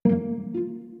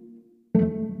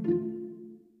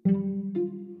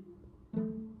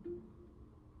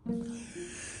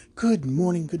Good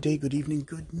morning, good day, good evening,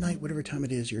 good night, whatever time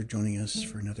it is you're joining us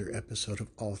for another episode of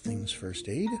All Things First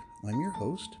Aid. I'm your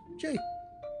host, Jay.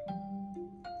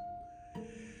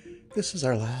 This is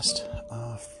our last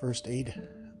first aid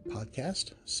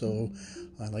podcast, so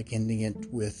I like ending it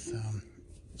with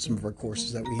some of our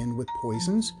courses that we end with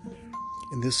poisons.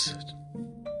 In this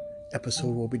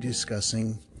episode, we'll be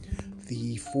discussing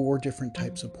the 4 different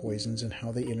types of poisons and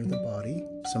how they enter the body,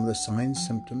 some of the signs,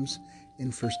 symptoms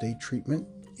in first aid treatment,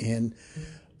 and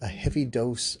a heavy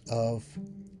dose of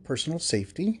personal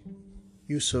safety,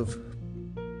 use of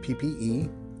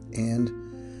PPE,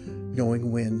 and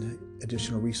knowing when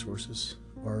additional resources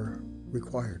are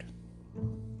required.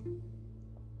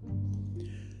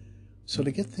 So to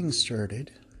get things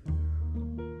started,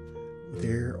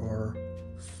 there are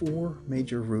 4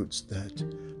 major routes that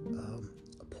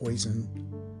a poison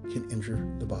can enter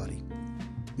the body.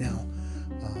 Now,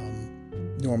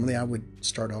 normally I would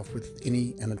start off with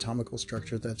any anatomical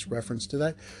structure that's referenced to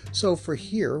that. So for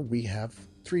here, we have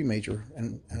 3 major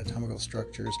anatomical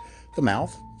structures. The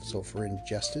mouth, so for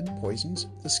ingested poisons,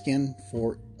 the skin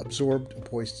for absorbed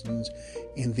poisons,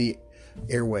 and the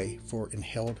airway for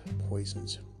inhaled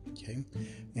poisons. Okay,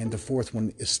 and the 4th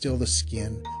one is still the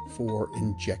skin for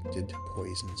injected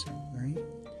poisons. All right.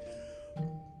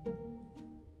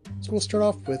 So we'll start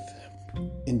off with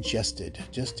ingested,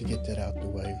 just to get that out the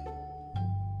way.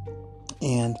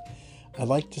 And I'd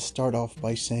like to start off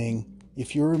by saying,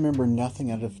 if you remember nothing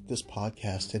out of this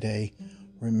podcast today,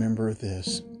 remember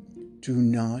this. Do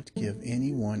not give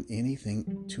anyone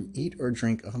anything to eat or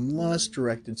drink unless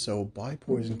directed so by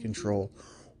poison control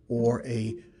or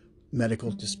a medical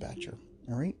dispatcher.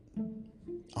 All right?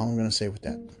 All I'm going to say with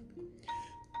that.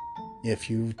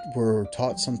 If you were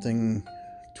taught something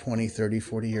 20, 30,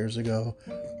 40 years ago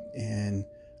and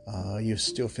you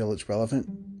still feel it's relevant,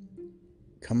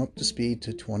 come up to speed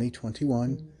to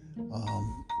 2021.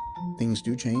 Things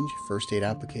do change. First aid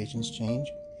applications change.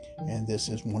 And this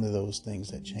is one of those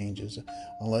things that changes.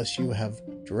 Unless you have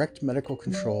direct medical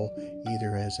control,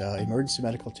 either as an emergency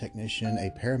medical technician,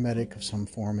 a paramedic of some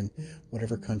form in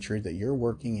whatever country that you're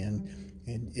working in,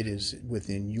 and it is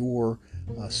within your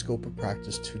scope of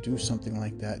practice to do something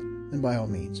like that, then by all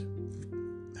means.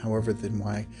 However, then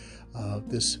why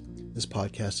this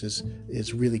podcast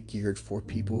is really geared for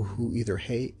people who either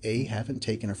A, haven't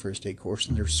taken a first aid course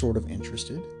and they're sort of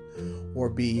interested, or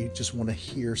B, just want to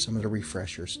hear some of the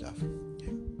refresher stuff.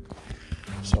 Okay.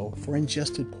 So for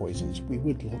ingested poisons, we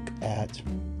would look at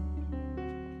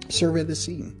survey the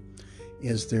scene.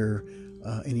 Is there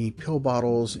any pill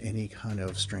bottles, any kind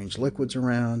of strange liquids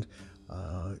around?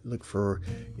 Look for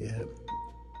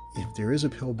if there is a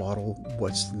pill bottle,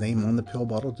 what's the name on the pill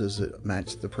bottle? Does it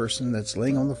match the person that's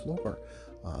laying on the floor?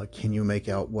 Can you make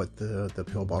out what the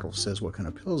pill bottle says, what kind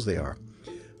of pills they are?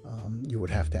 You would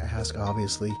have to ask,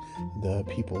 obviously, the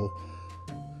people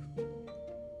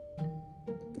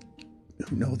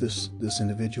who know this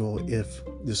individual if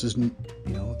this is,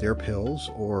 their pills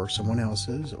or someone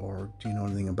else's, or do you know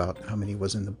anything about how many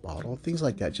was in the bottle? Things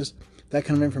like that. Just that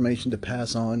kind of information to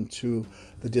pass on to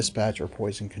the dispatch or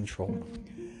poison control.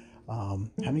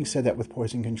 Having said that, with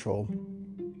poison control,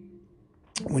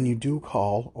 when you do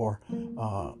call, or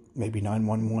maybe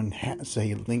 911 has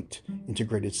a linked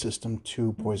integrated system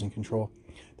to poison control,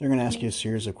 they're going to ask you a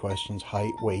series of questions: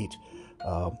 height, weight,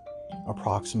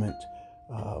 approximate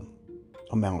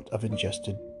amount of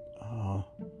ingested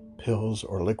pills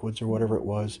or liquids or whatever it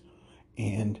was,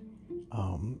 and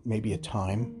maybe a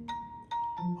time,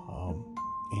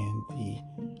 and the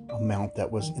amount that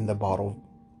was in the bottle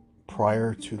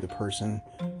prior to the person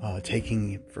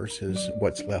taking it versus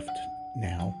what's left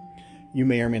now. You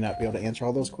may or may not be able to answer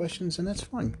all those questions, and that's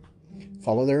fine.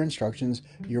 Follow their instructions.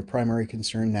 Your primary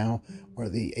concern now are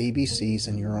the ABCs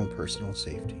and your own personal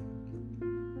safety.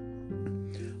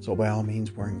 So by all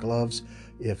means, wearing gloves.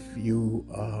 If you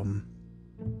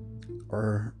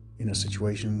are in a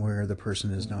situation where the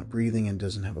person is not breathing and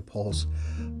doesn't have a pulse,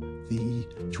 the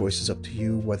choice is up to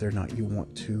you whether or not you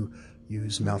want to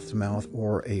use mouth-to-mouth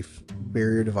or a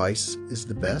barrier device is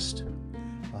the best.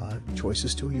 Choice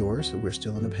is still yours. We're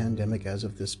still in a pandemic as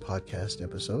of this podcast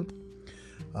episode.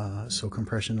 So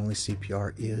compression-only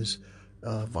CPR is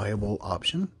a viable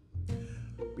option.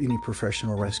 Any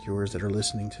professional rescuers that are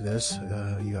listening to this,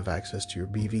 you have access to your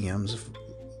BVMs.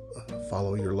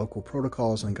 Follow your local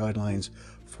protocols and guidelines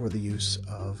for the use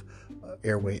of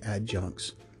airway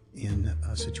adjuncts in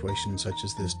situations such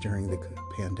as this during the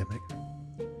pandemic.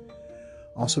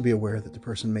 Also be aware that the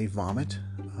person may vomit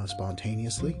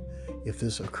spontaneously. If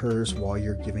this occurs while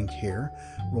you're giving care,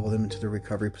 roll them into the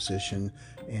recovery position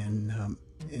and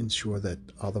ensure that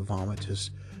all the vomitous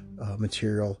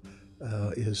material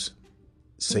is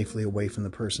safely away from the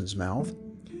person's mouth.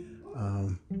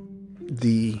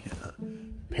 The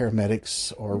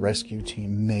paramedics or rescue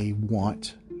team may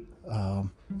want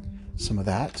some of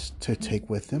that to take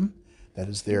with them. That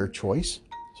is their choice,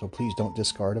 so please don't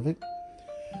discard of it.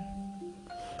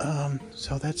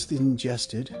 So that's the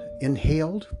ingested.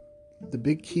 Inhaled, the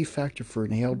big key factor for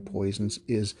inhaled poisons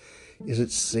is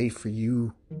it safe for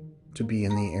you to be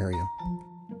in the area?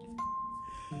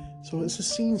 So is the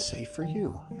scene safe for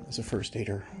you as a first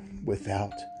aider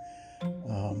without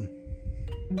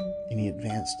any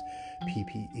advanced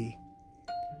PPE?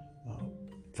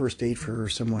 First aid for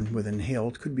someone with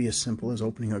inhaled could be as simple as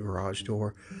opening a garage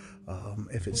door.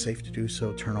 If it's safe to do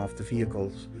so, turn off the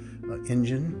vehicle's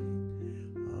engine.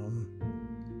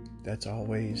 That's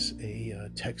always a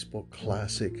textbook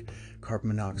classic carbon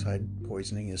monoxide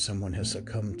poisoning, is someone has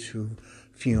succumbed to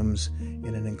fumes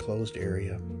in an enclosed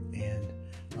area. And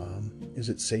is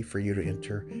it safe for you to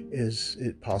enter? Is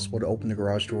it possible to open the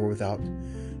garage door without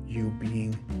you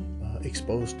being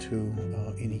exposed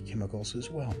to any chemicals as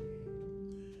well?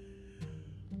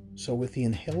 So with the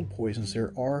inhaled poisons,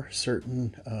 there are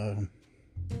certain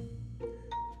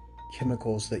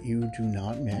chemicals that you do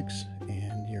not mix,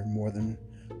 and you're more than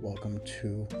welcome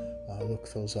to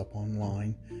look those up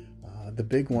online. The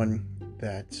big one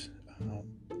that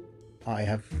I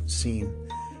have seen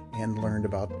and learned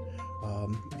about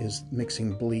is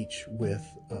mixing bleach with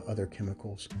other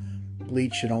chemicals.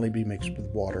 Bleach should only be mixed with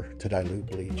water to dilute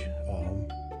bleach.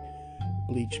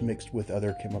 Bleach mixed with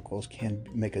other chemicals can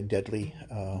make a deadly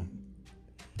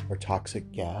or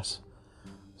toxic gas.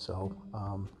 So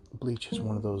bleach is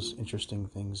one of those interesting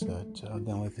things that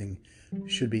the only thing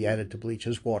should be added to bleach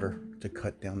is water to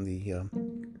cut down the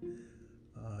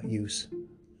use.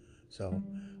 So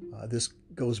this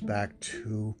goes back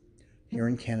to, here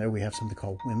in Canada we have something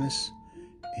called WHMIS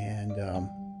and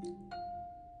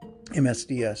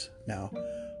MSDS. Now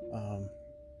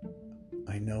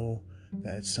I know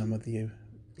that some of the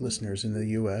listeners in the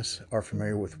U.S. are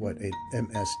familiar with what a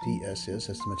MSDS is.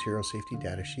 That's the Material Safety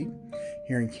Data Sheet.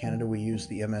 Here in Canada, we use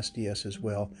the MSDS as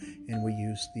well, and we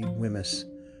use the WHMIS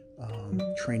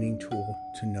training tool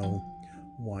to know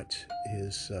what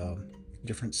is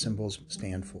different symbols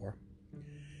stand for.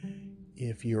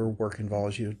 If your work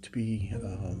involves you to be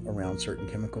around certain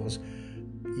chemicals,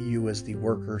 you as the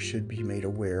worker should be made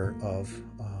aware of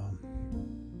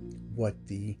what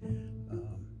the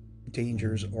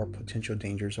dangers or potential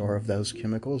dangers are of those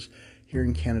chemicals. Here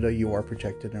in Canada, you are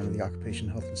protected under the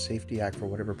Occupational Health and Safety Act for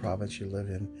whatever province you live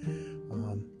in.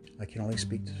 I can only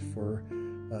speak for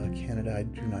Canada. I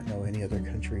do not know any other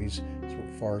countries as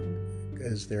far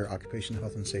as their occupational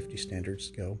health and safety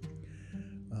standards go.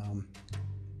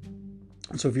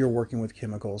 So if you're working with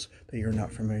chemicals that you're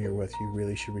not familiar with, you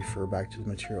really should refer back to the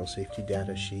Material Safety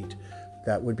Data Sheet.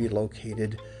 That would be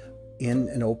located in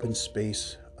an open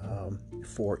space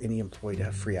for any employee to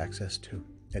have free access to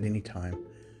at any time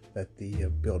that the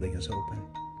building is open.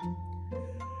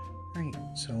 Right,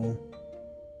 so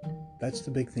that's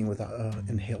the big thing with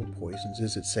inhaled poisons.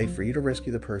 Is it safe for you to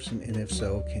rescue the person? And if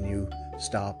so, can you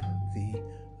stop the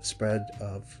spread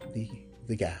of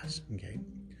the gas? Okay,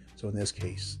 so in this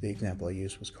case, the example I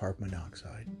used was carbon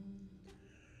monoxide.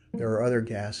 There are other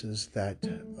gases that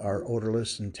are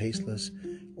odorless and tasteless,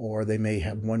 or they may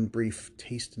have one brief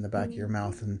taste in the back of your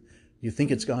mouth and you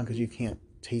think it's gone because you can't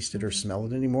taste it or smell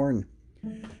it anymore, and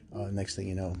next thing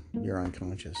you know, you're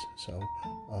unconscious. So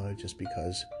just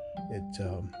because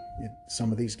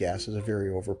some of these gases are very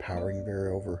overpowering, very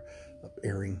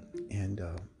overbearing, and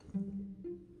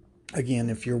again,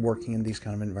 if you're working in these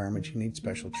kind of environments, you need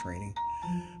special training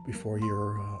before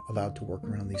you're allowed to work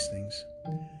around these things.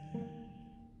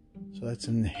 So that's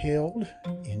inhaled,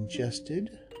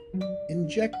 ingested,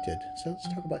 injected. So let's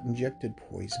talk about injected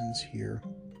poisons here.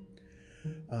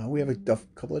 We have a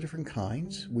couple of different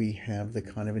kinds. We have the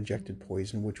kind of injected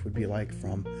poison, which would be like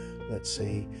from, let's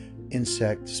say,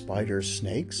 insects, spiders,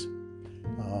 snakes.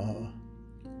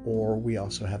 Or we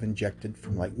also have injected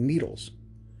from like needles.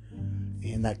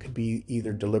 And that could be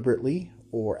either deliberately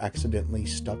or accidentally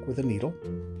stuck with a needle.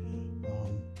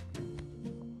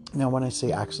 Now, when I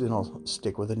say accidental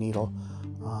stick with a needle,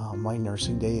 my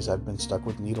nursing days, I've been stuck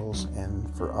with needles,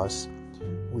 and for us,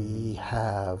 we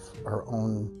have our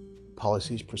own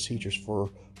policies, procedures for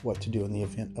what to do in the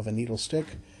event of a needle stick.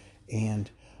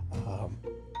 And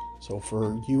so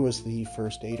for you as the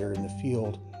first aider in the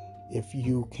field, if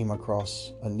you came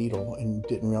across a needle and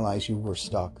didn't realize you were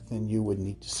stuck, then you would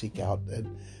need to seek out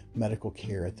medical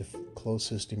care at the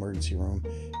closest emergency room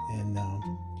and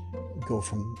go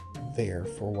from there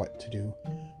for what to do.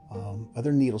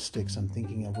 Other needle sticks I'm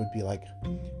thinking of would be like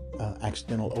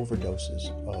accidental overdoses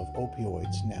of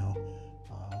opioids. Now,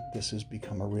 this has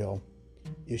become a real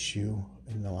issue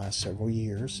in the last several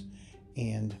years,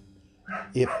 and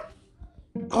if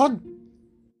God,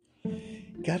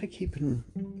 got to keep in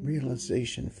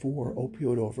realization for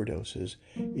opioid overdoses,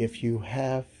 if you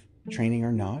have training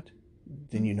or not,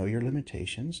 then you know your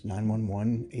limitations,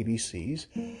 911 ABCs.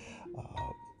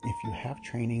 If you have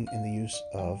training in the use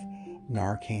of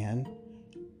Narcan,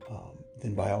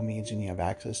 then by all means, and you have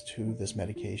access to this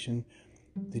medication,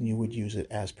 then you would use it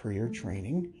as per your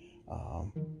training.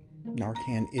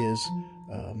 Narcan is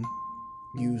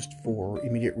used for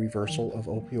immediate reversal of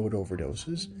opioid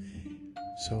overdoses,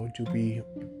 so do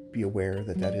be aware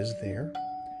that that is there.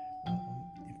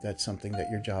 If that's something that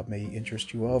your job may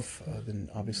interest you of, then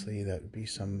obviously that would be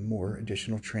some more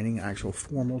additional training, actual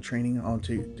formal training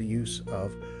onto the use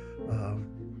of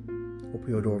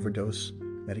opioid overdose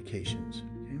medications.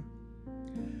 Okay?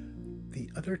 The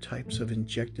other types of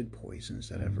injected poisons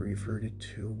that I've referred it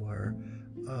to are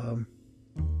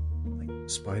like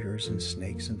spiders and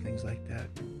snakes and things like that,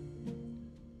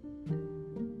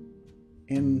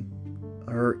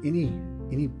 or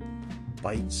any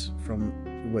bites from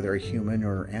whether a human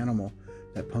or animal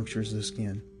that punctures the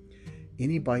skin.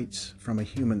 Any bites from a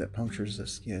human that punctures the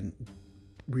skin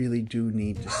really do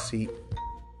need to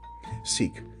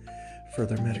seek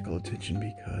further medical attention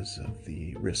because of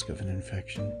the risk of an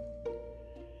infection.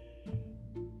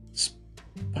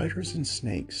 Spiders and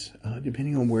snakes,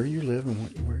 depending on where you live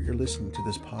and where you're listening to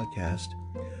this podcast,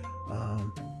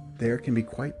 there can be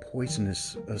quite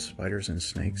poisonous spiders and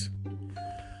snakes.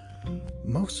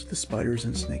 Most of the spiders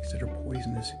and snakes that are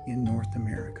poisonous in North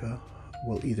America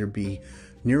will either be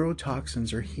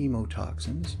neurotoxins or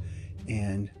hemotoxins.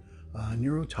 And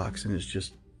neurotoxin is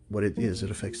just what it is.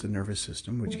 It affects the nervous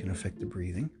system, which can affect the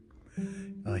breathing.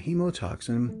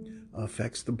 Hemotoxin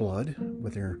affects the blood,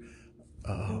 whether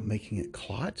making it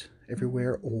clot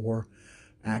everywhere or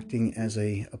acting as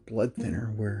a blood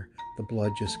thinner where the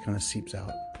blood just kind of seeps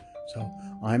out. So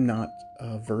I'm not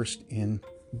versed in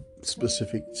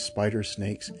specific spider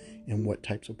snakes and what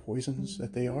types of poisons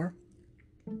that they are,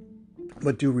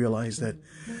 but do realize that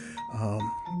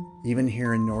even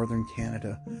here in northern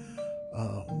Canada,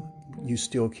 you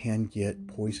still can get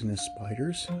poisonous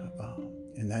spiders,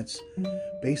 and that's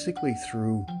basically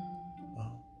through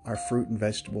our fruit and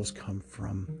vegetables come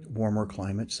from warmer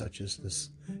climates such as this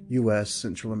U.S.,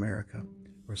 Central America,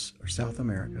 or South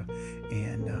America,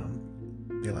 and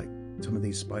some of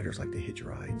these spiders like to hitch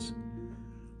rides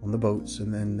on the boats,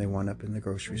 and then they wind up in the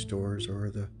grocery stores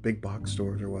or the big box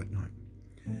stores or whatnot.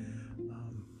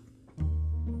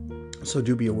 So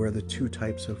do be aware the two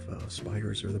types of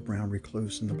spiders are the brown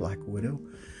recluse and the black widow.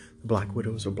 The black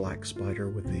widow is a black spider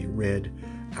with a red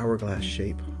hourglass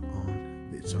shape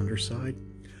on its underside,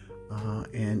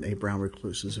 and a brown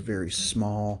recluse is a very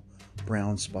small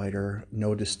brown spider,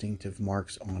 no distinctive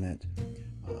marks on it.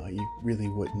 You really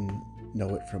wouldn't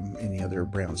know it from any other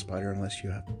brown spider unless you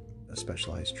have a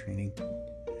specialized training.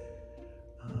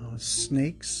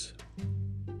 Snakes,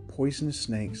 poisonous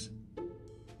snakes.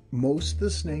 Most of the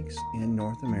snakes in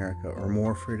North America are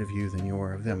more afraid of you than you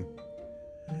are of them,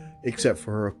 except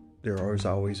for there are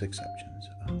always exceptions.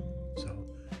 So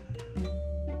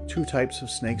two types of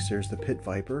snakes. There's the pit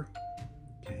viper,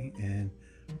 okay, and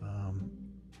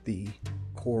the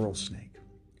coral snake.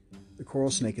 The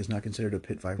coral snake is not considered a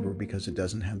pit viper because it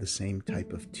doesn't have the same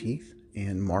type of teeth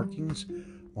and markings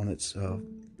on its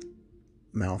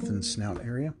mouth and snout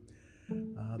area.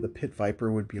 The pit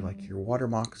viper would be like your water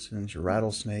moccasins, your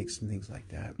rattlesnakes, and things like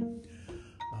that.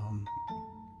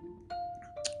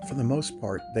 For the most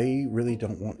part, they really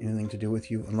don't want anything to do with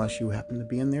you unless you happen to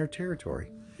be in their territory.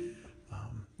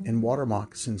 And water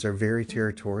moccasins are very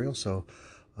territorial, so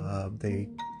they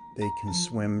can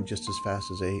swim just as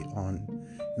fast as in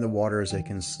the water as they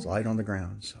can slide on the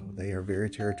ground. So they are very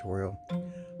territorial.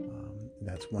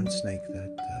 That's one snake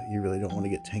that you really don't want to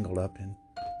get tangled up in.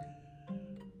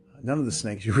 None of the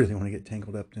snakes you really want to get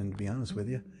tangled up in, to be honest with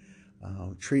you.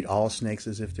 Treat all snakes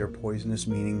as if they're poisonous,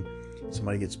 meaning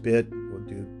somebody gets bit, we'll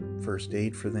do first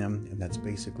aid for them, and that's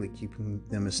basically keeping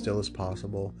them as still as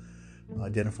possible,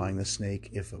 identifying the snake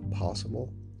if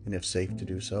possible, and if safe to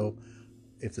do so.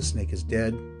 If the snake is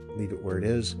dead, leave it where it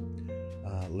is.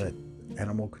 Let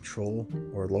animal control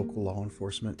or local law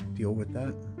enforcement deal with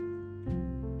that.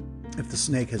 If the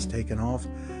snake has taken off,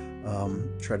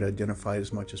 try to identify it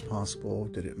as much as possible.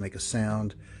 Did it make a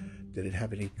sound? Did it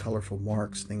have any colorful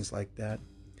marks? Things like that.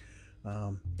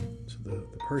 So the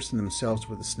person themselves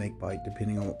with a snake bite,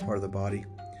 depending on what part of the body,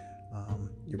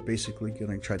 you're basically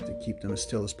going to try to keep them as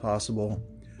still as possible.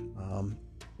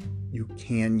 you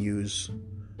can use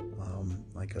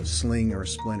like a sling or a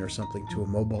splint or something to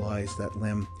immobilize that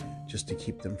limb, just to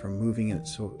keep them from moving it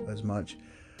so as much.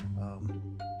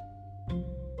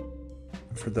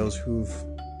 For those who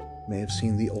may have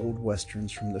seen the old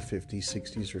westerns from the 50s,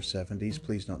 60s, or 70s,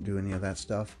 please don't do any of that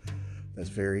stuff. That's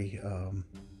very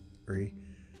very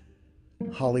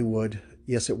Hollywood.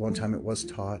 Yes, at one time it was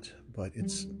taught, but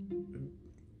it's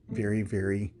very,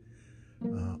 very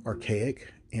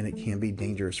archaic, and it can be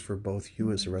dangerous for both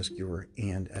you as a rescuer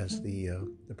and as the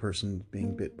person being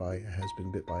has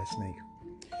been bit by a snake.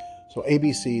 So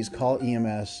ABCs: call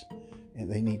EMS, and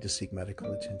they need to seek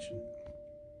medical attention.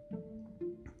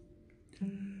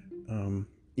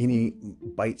 Any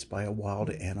bites by a wild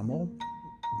animal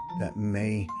that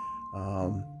may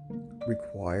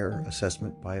require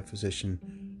assessment by a physician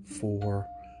for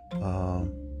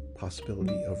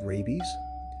possibility of rabies.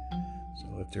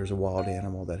 So if there's a wild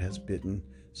animal that has bitten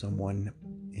someone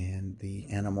and the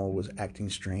animal was acting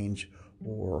strange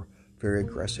or very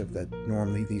aggressive that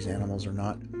normally these animals are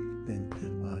not,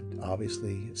 then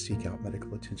obviously seek out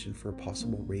medical attention for a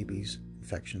possible rabies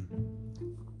infection.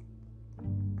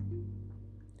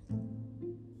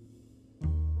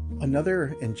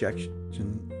 Another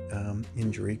injection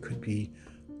injury could be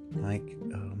like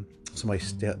somebody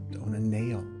stepped on a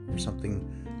nail or something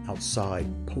outside,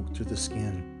 poked through the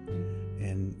skin,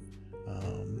 and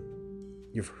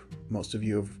most of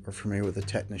you are familiar with a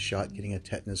tetanus shot, getting a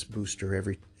tetanus booster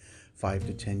every 5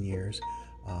 to 10 years.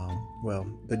 Well,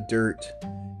 the dirt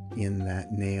in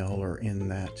that nail or in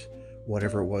that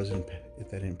whatever it was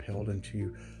that impaled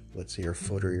into, let's say, your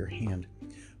foot or your hand,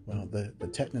 well, the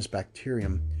tetanus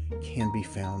bacterium can be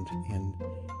found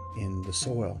in the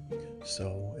soil.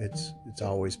 So it's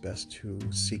always best to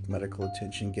seek medical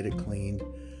attention, get it cleaned,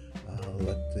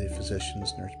 let the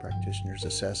physicians, nurse practitioners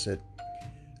assess it.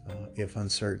 If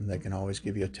uncertain, they can always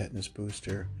give you a tetanus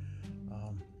booster.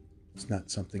 It's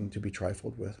not something to be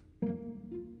trifled with.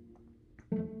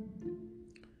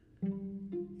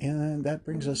 And that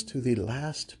brings us to the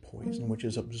last poison, which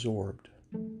is absorbed.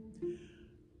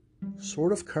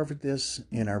 Sort of covered this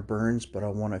in our burns, but I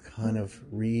want to kind of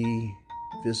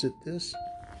revisit this.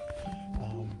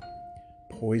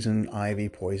 Poison ivy,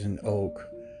 poison oak,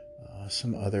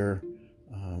 some other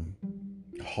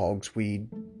hogsweed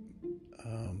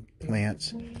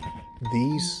plants.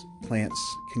 These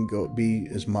plants can be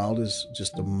as mild as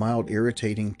just a mild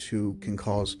irritating to can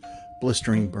cause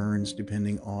blistering burns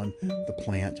depending on the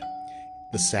plant.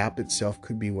 The sap itself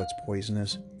could be what's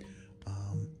poisonous.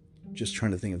 Just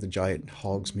trying to think of the giant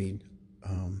hogsmeade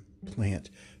plant,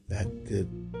 that the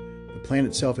plant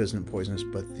itself isn't poisonous,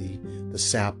 but the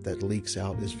sap that leaks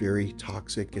out is very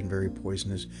toxic and very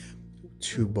poisonous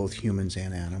to both humans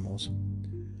and animals.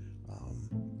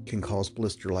 Can cause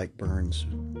blister-like burns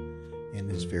and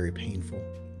is very painful.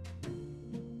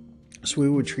 So we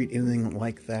would treat anything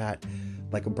like that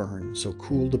like a burn. So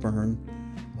cool the burn,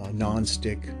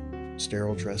 non-stick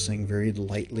sterile dressing very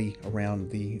lightly around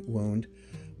the wound,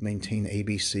 maintain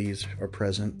ABCs are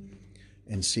present,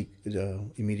 and seek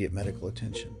immediate medical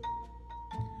attention.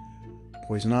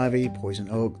 Poison ivy, poison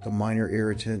oak, the minor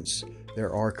irritants.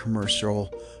 There are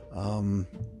commercial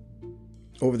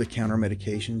over-the-counter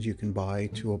medications you can buy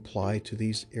to apply to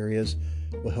these areas.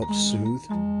 Will help soothe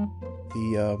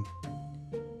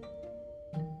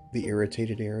the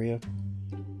irritated area.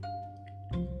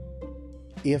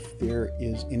 If there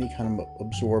is any kind of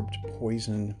absorbed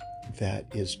poison that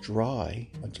is dry,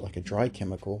 like a dry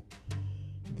chemical,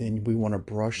 then we want to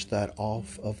brush that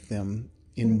off of them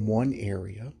in one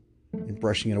area, and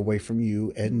brushing it away from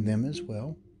you and them as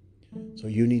well. So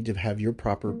you need to have your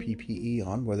proper PPE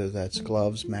on, whether that's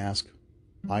gloves, mask,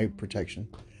 eye protection.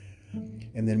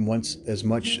 And then once as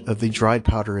much of the dried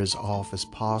powder is off as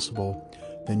possible,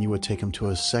 then you would take them to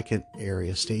a second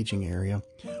area, staging area,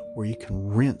 where you can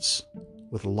rinse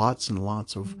with lots and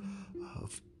lots of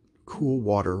cool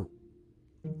water.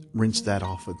 Rinse that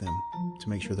off of them to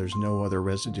make sure there's no other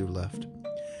residue left.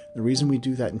 The reason we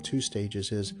do that in 2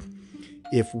 stages is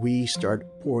if we start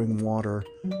pouring water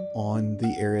on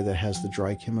the area that has the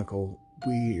dry chemical,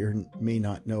 we may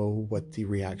not know what the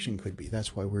reaction could be.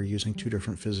 That's why we're using 2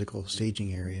 different physical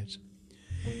staging areas.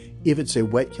 If it's a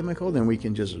wet chemical, then we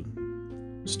can just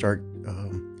start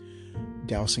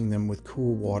dousing them with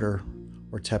cool water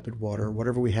or tepid water,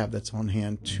 whatever we have that's on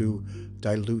hand to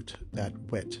dilute that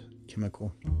wet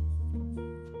chemical.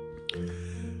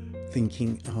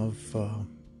 Thinking of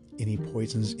any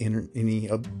poisons in any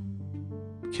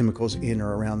chemicals in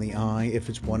or around the eye. If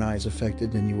it's one eye is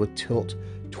affected, then you would tilt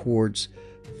towards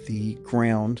the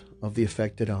ground of the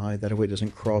affected eye. That way it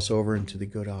doesn't cross over into the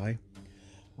good eye.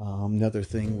 Another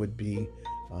thing would be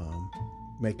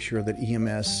Make sure that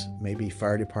EMS, maybe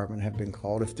fire department, have been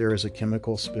called. If there is a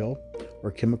chemical spill or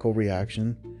chemical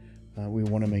reaction, we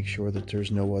want to make sure that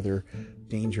there's no other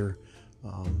danger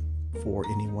for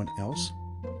anyone else.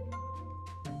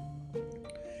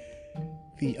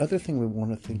 The other thing we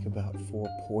want to think about for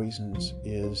poisons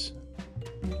is,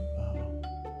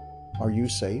 are you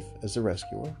safe as a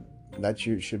rescuer? That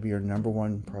should be your number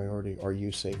one priority. Are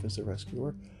you safe as a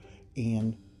rescuer?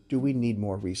 And do we need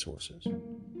more resources?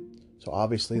 So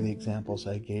obviously the examples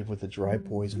I gave with the dry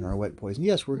poison or wet poison,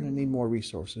 yes, we're going to need more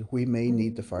resources. We may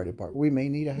need the fire department. We may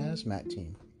need a hazmat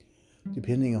team,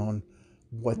 depending on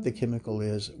what the chemical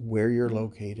is, where you're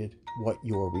located, what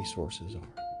your resources are.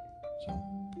 So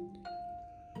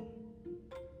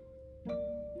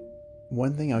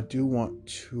one thing I do want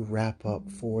to wrap up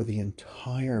for the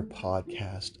entire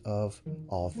podcast of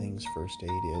All Things First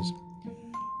Aid is,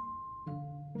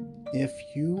 if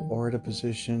you are at a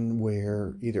position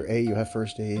where either A, you have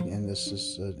first aid, and this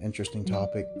is an interesting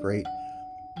topic, great.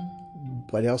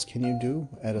 What else can you do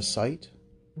at a site?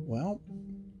 Well,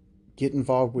 get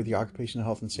involved with the occupational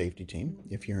health and safety team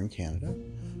if you're in Canada.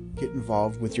 Get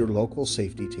involved with your local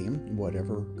safety team,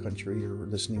 whatever country you're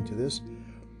listening to this.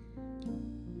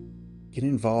 Get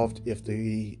involved if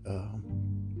the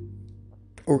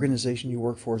organization you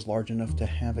work for is large enough to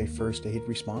have a first aid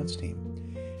response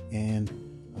team. And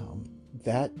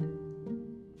that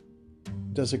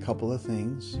does a couple of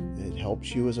things. It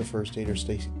helps you as a first aider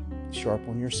stay sharp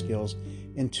on your skills.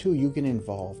 And two, you get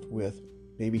involved with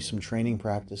maybe some training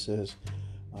practices,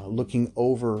 looking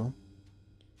over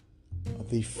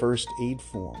the first aid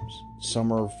forms.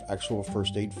 Some are actual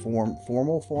first aid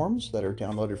formal forms that are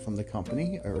downloaded from the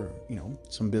company, or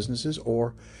some businesses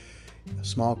or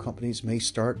small companies may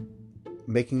start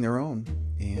making their own.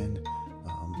 And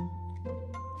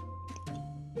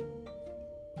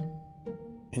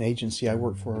an agency I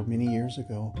worked for many years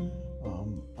ago,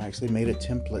 I actually made a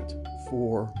template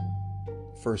for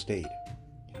first aid.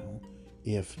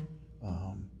 If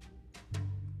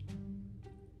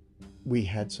we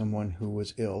had someone who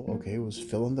was ill, okay, it was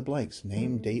fill in the blanks,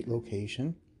 name, date,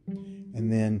 location,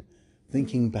 and then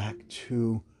thinking back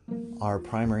to our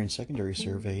primary and secondary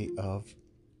survey of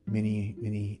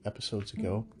many episodes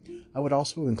ago, I would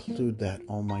also include that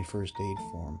on my first aid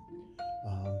form.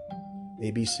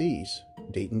 ABCs,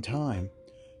 date and time,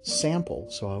 sample.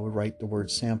 So I would write the word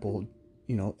sample,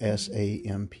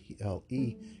 SAMPLE,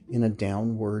 in a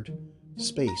downward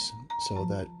space, so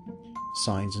that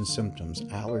signs and symptoms,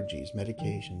 allergies,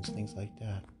 medications, things like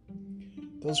that.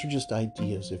 Those are just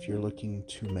ideas if you're looking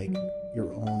to make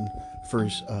your own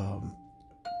first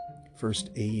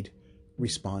aid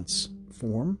response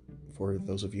form, for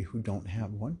those of you who don't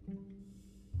have one.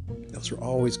 Those are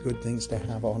always good things to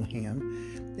have on hand.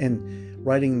 And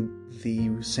writing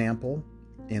the sample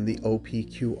and the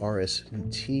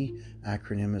OPQRST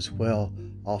acronym as well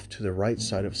off to the right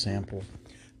side of sample,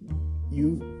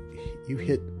 you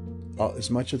hit as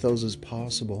much of those as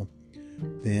possible,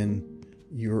 then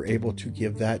you're able to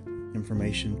give that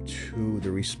information to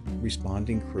the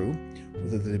responding crew,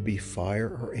 whether they be fire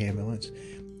or ambulance,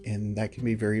 and that can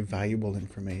be very valuable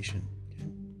information.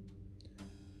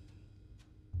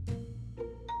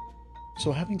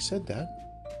 So having said that,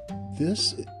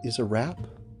 this is a wrap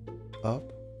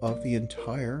up of the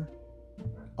entire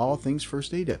All Things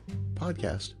First Aid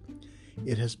podcast.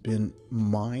 It has been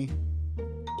my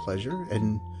pleasure,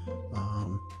 and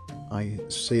I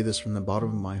say this from the bottom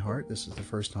of my heart. This is the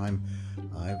first time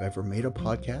I've ever made a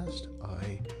podcast.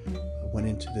 I went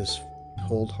into this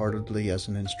wholeheartedly as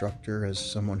an instructor, as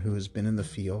someone who has been in the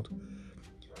field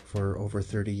for over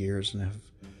 30 years and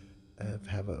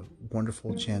have a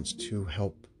wonderful chance to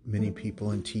help many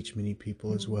people and teach many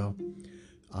people as well.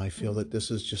 I feel that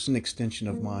this is just an extension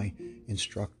of my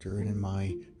instructor and in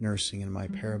my nursing and my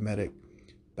paramedic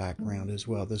background as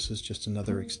well. This is just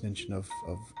another extension of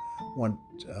what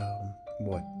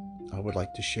I would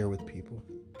like to share with people.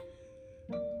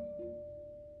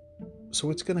 So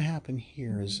what's going to happen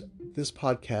here is this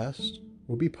podcast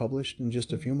will be published in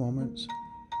just a few moments.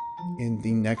 In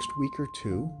the next week or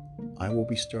two, I will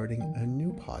be starting a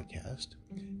new podcast,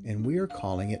 and we are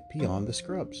calling it Beyond the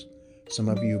Scrubs. Some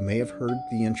of you may have heard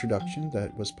the introduction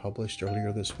that was published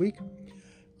earlier this week.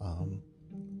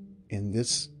 And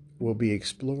this will be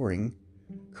exploring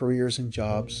careers and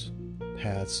jobs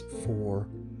paths for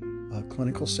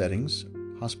clinical settings,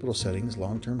 hospital settings,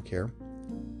 long-term care,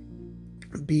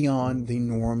 beyond the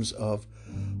norms of,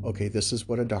 okay, this is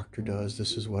what a doctor does,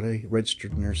 this is what a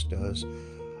registered nurse does,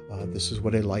 this is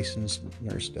what a licensed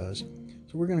nurse does.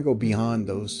 So we're going to go beyond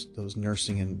those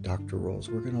nursing and doctor roles.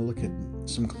 We're going to look at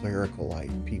some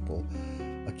clerical-like people,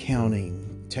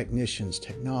 accounting, technicians,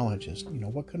 technologists,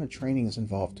 what kind of training is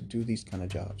involved to do these kind of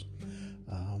jobs.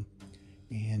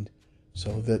 And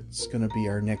so that's going to be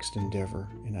our next endeavor.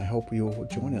 And I hope you will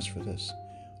join us for this.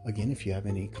 Again, if you have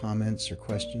any comments or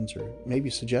questions or maybe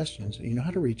suggestions, you know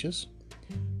how to reach us.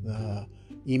 The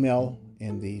email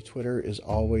and the Twitter is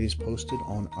always posted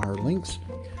on our links.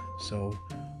 So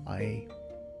I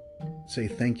say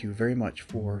thank you very much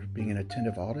for being an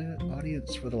attentive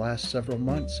audience for the last several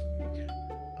months.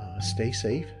 Stay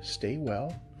safe, stay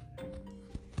well,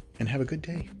 and have a good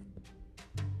day.